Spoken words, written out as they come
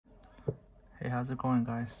how's it going,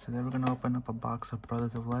 guys? Today we're gonna open up a box of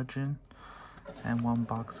Brothers of Legend and one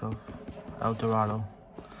box of El Dorado.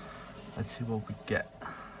 Let's see what we get.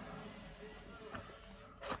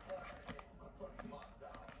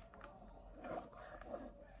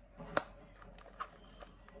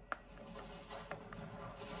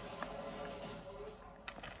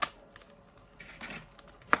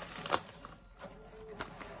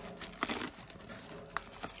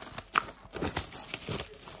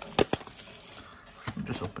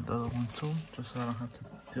 Just open the other one too, just so I don't have to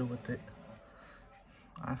deal with it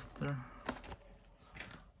after.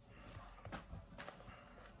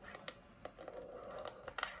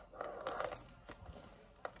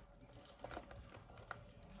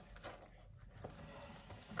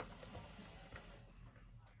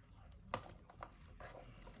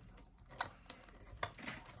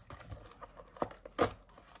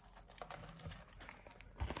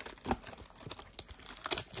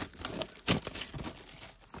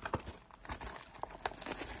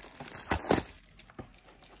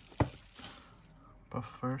 But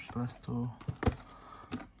first, let's do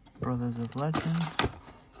Brothers of Legend.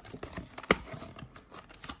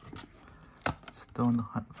 Still in the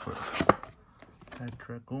hunt for that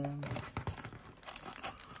Dragoon.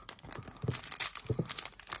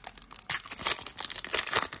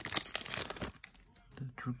 The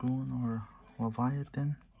Dragoon or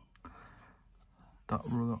Leviathan. Dot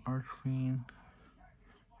Ruler Archfiend.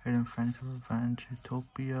 Hidden Fangs of Revenge.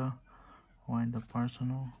 Utopia. Wind Up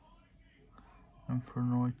Arsenal.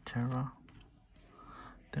 Infernoid Terra.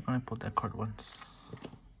 I think I only pulled that card once.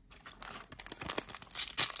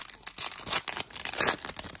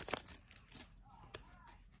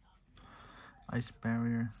 Ice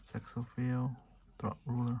Barrier, Sexophil, Thought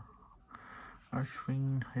Ruler,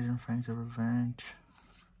 Archfiend, Hidden Fangs of Revenge,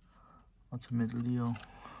 Ultimate Leo,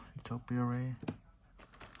 Utopia Ray.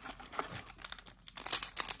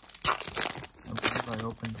 I believe I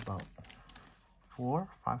opened about 4 or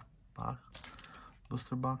 5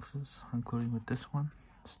 booster boxes, including with this one.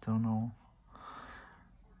 Still no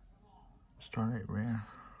Starlight Rare.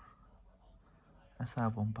 I still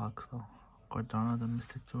have one box though. Cardano the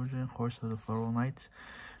Mystic Georgia, Horse of the Floral Knights,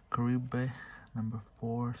 Caribe, number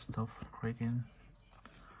 4, Stealth Kraken.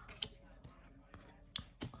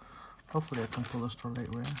 Hopefully I can pull a Starlight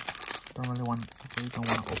Rare. Don't want to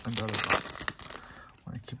open the other box. I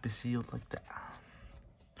want to keep it sealed like that.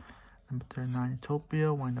 Number 39,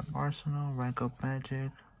 Utopia, Wind Up Arsenal, Rank Up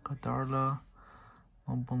Magic, Kadarla,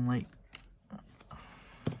 Noble Knight,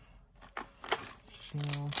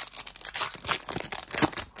 Shield,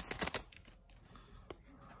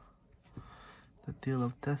 The Deal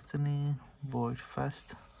of Destiny, Void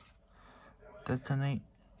Fest, Detonate,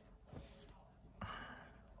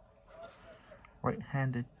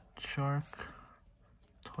 Right-Handed Shark,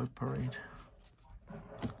 Toy Parade.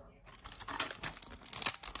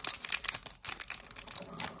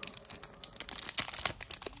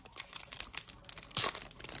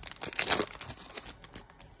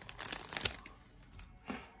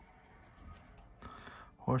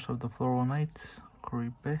 Horse of the Floral Knights,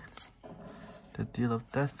 Caribe, The Deal of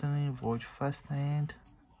Destiny, Void Fest, and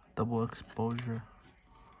Double Exposure.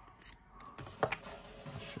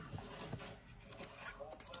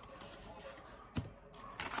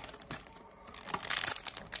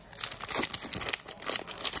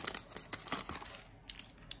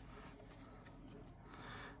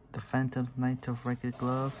 The Phantom's Knight of Ragged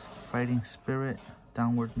Gloves, Fighting Spirit,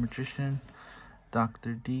 Downward Magician,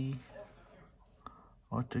 Dr. D,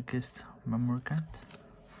 Altergist Memorgant.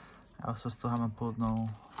 I also still haven't pulled no...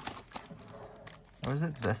 Or is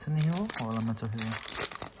it Destiny Hero or Elemental Hero?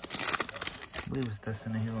 I believe it's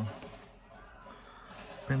Destiny Hero.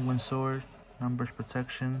 Penguin Sword, Numbers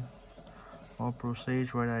Protection, All Pro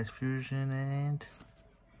Sage, Red Eyes Fusion, and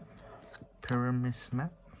Pyramid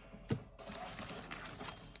Map.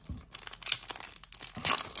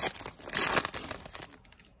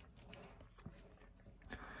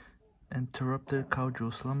 Interrupted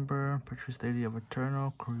Kaiju Slumber, Patrice Lady of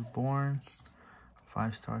Eternal, Reborn,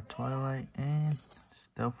 5-star Twilight, and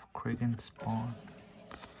Stealth Kraken Spawn.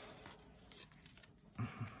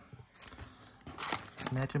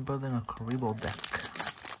 Imagine building a Karibo deck.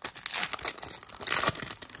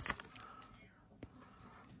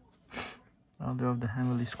 Elder of the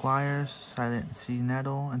Heavenly Squires, Silent Sea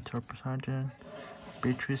Nettle, Interpreter Sergeant,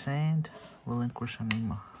 Beatrice, and Relinquish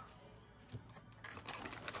Anima.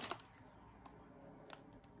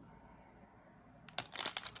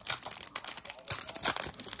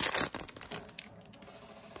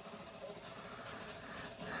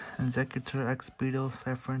 Executor, X-Beetle,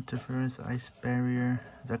 Cypher Interference, Ice Barrier,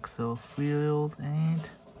 Zexel Field, and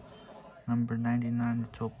Number 99,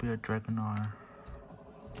 Utopia Dragon R.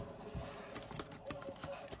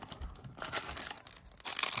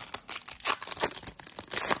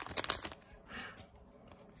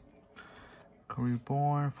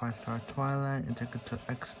 Reborn, 5-star Twilight, Executor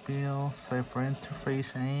XPL, Cypher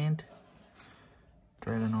Interface, and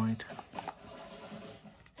Dragonoid.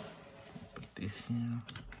 Put these here.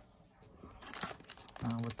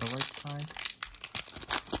 With the right side.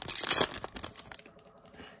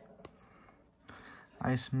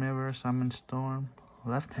 Ice Mirror, Summon Storm,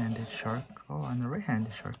 left-handed Shark. Oh, and the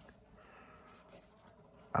right-handed Shark.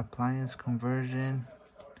 Appliance Conversion,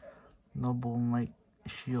 Noble Light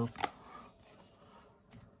Shield.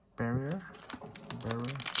 Barrier.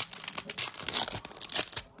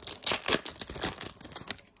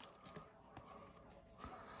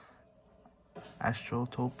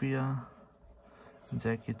 Astrotopia,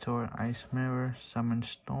 Executor, Ice Mirror, Summon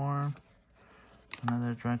Storm,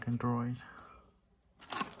 another Dragon Droid.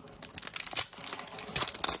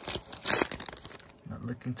 Not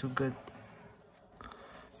looking too good.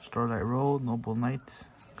 Starlight Road, Noble Knights,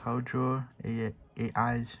 Yugioh,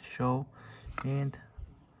 AI's Show, and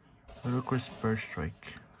Ludicrous Bird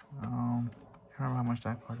Strike. I can't remember how much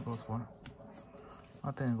that card goes for.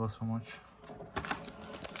 I think it goes for much.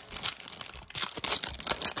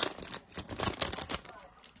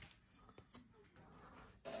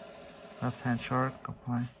 Left hand Shark,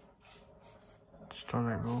 apply.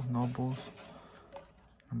 Starlight Roll, Nobles,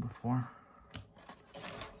 number 4.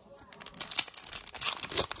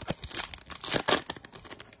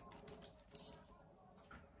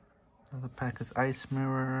 Another pack is Ice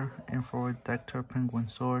Mirror, Infrared Dector, Penguin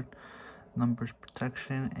Sword, Numbers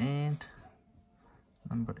Protection, and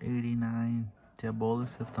number 89,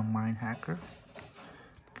 Diabolus of the Mind Hacker.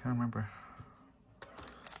 Can't remember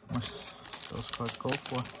how much those cards go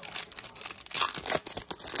for.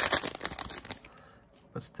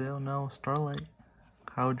 But still, no. Starlight,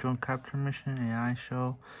 Drone Capture Mission, AI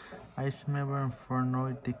Show, Ice Mirror,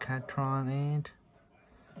 Infernoid Decathlon, and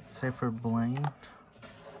Cypher Blaine.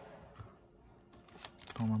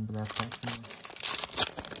 Don't remember that part.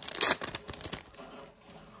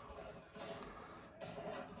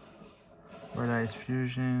 Red Eyes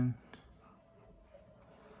Fusion,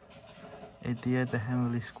 Idea the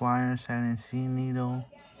Heavenly Squire, Silent Sea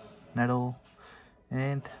Nettle,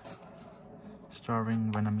 and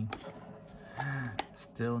Starving Venom.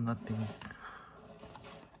 Still nothing.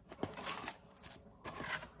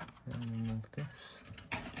 Let me move this.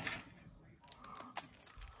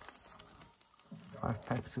 5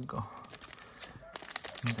 packs to go.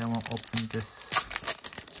 And then we'll open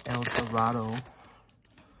this El Dorado.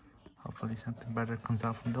 Hopefully something better comes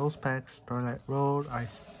out from those packs. Starlight Road, Ice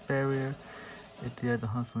Barrier, Idea the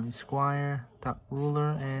Heavenly Squire, Top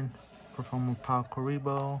Ruler, and Performer Pal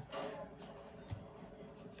Karibo.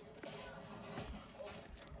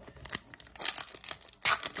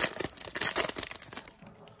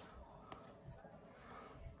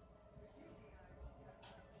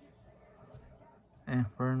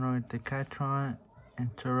 Infernoid Decathlon,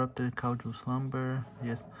 Interrupted Yugioh Slumber,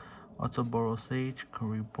 yes, Autoboro Sage,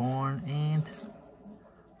 Reborn, and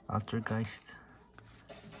Altergeist.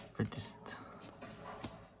 Fidgist.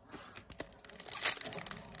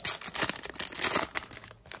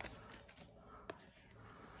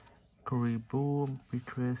 Karibu,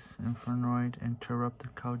 Beatrice, Infernoid,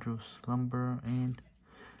 Interrupted Yugioh Slumber, and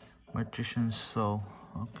Magician's Soul.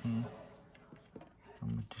 Okay.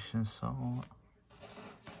 Magician's Soul.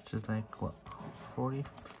 Which is like, what, $40,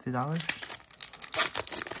 $50?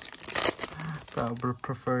 But I would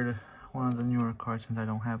prefer one of the newer cards since I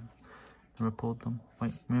don't have never pulled them.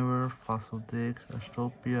 White Mirror, Fossil Digs,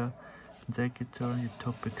 Astrotopia, Executor,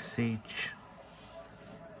 Utopic Sage.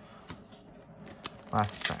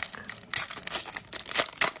 Last pack.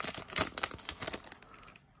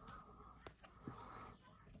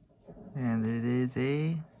 And it is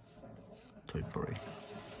a Toy Parade.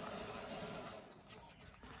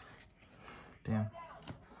 Damn.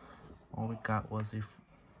 All we got was a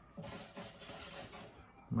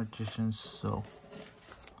Magician's Soul.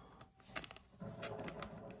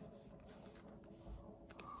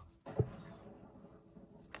 Let's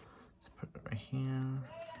put it right here.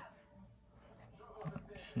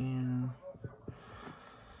 Right here.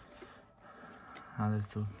 Now let's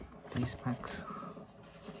do these packs.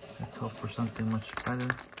 Let's hope for something much better.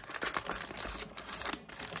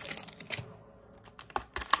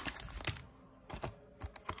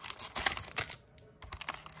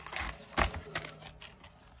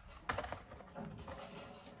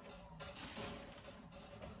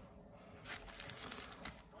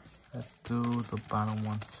 Let's do the bottom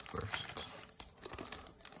ones first.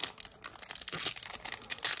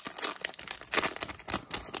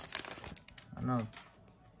 know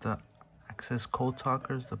the Access Code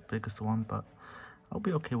Talker's the biggest one, but I'll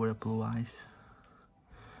be okay with a Blue Eyes.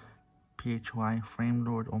 PHY Frame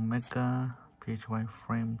Lord Omega, PHY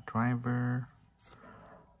Frame Driver,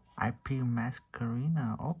 IP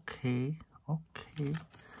Masquerina. Okay.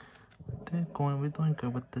 We're doing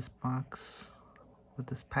good with this box, with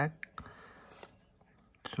this pack.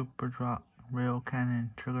 Super Drop, Rail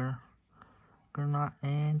Cannon, Trigger, Granat,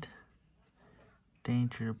 and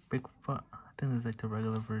Danger Bigfoot. I think this is like the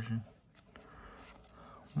regular version.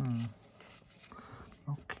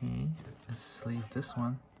 Okay, let's leave this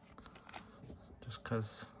one just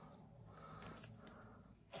cause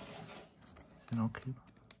it's an okay.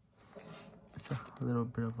 It's a little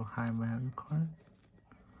bit of a high value card.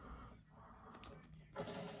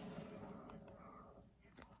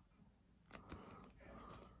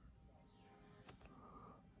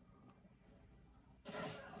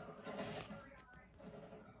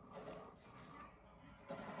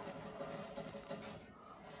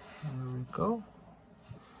 There we go.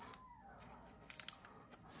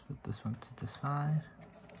 Let's put this one to the side.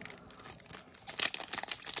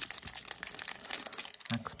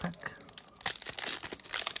 Next pack.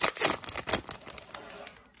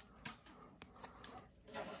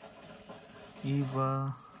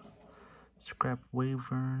 Eva, Scrap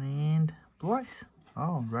Wyvern, and Blue Eyes.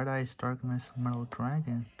 Oh, Red Eyes, Darkness, Metal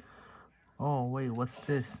Dragon. Oh, wait, what's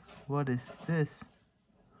this? What is this?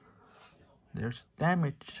 There's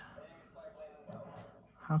damage.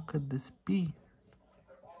 How could this be?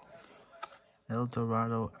 El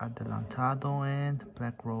Dorado Adelantado and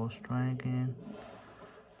Black Rose Dragon.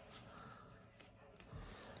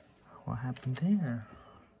 What happened there?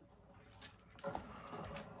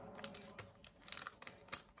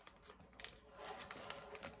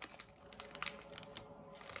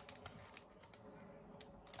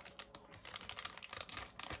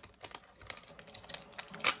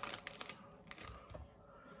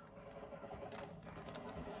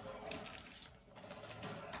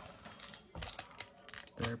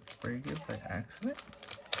 Did I break it by accident?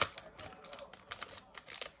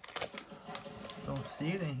 Don't see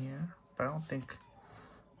it in here, but I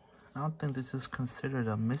don't think this is considered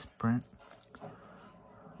a misprint.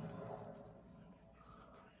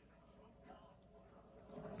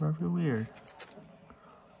 Very weird.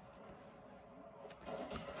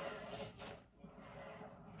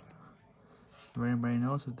 If anybody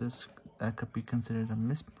knows if that could be considered a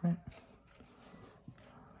misprint.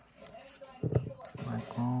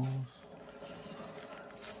 Black Rose.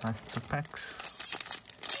 That's the packs.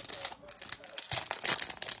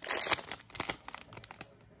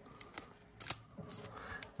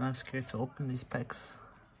 I'm scared to open these packs.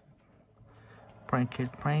 Prank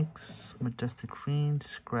Kid Pranks, Majestic Fiend,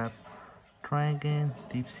 Scrap Dragon,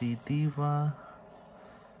 Deep Sea Diva,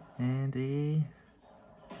 and a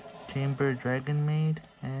Chamber Dragon Maid,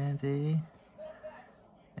 and a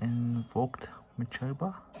Invoked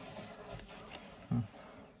Machoba.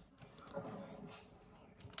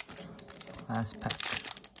 Last pack.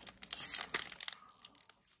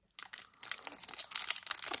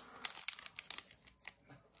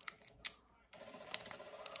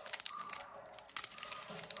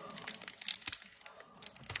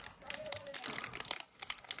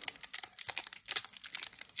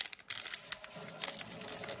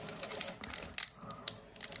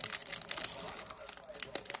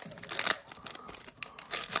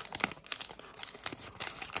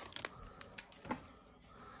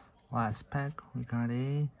 Last pack, we got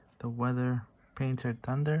the Weather Painter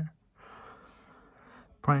Thunder,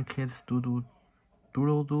 Prank Kids Doodle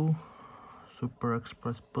Doo, Super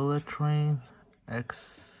Express Bullet Train,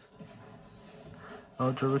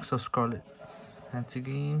 Eldrix of Scarlet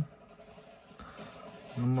Antigene,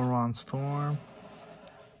 Numeron Storm,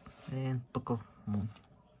 and Book of Moon.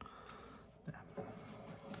 Yeah.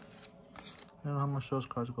 I don't know how much those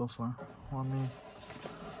cards go for. Well, I mean,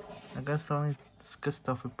 I guess the only good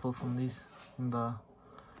stuff we pull from the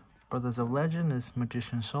Brothers of Legend is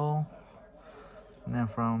Magician Soul, and then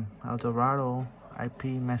from El Dorado, IP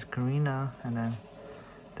Masquerina, and then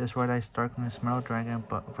this Red Eyes Darkness Metal Dragon,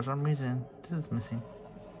 but for some reason this is missing.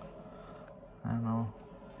 I don't know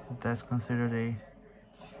if that's considered a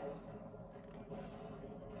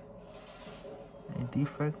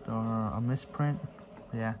defect or a misprint.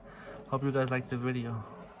 But yeah, hope you guys liked the video.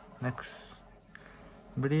 Next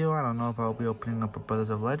video, I don't know if I'll be opening up a Brothers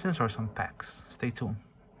of Legends or some packs. Stay tuned.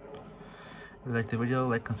 If you liked the video,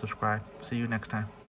 like and subscribe. See you next time.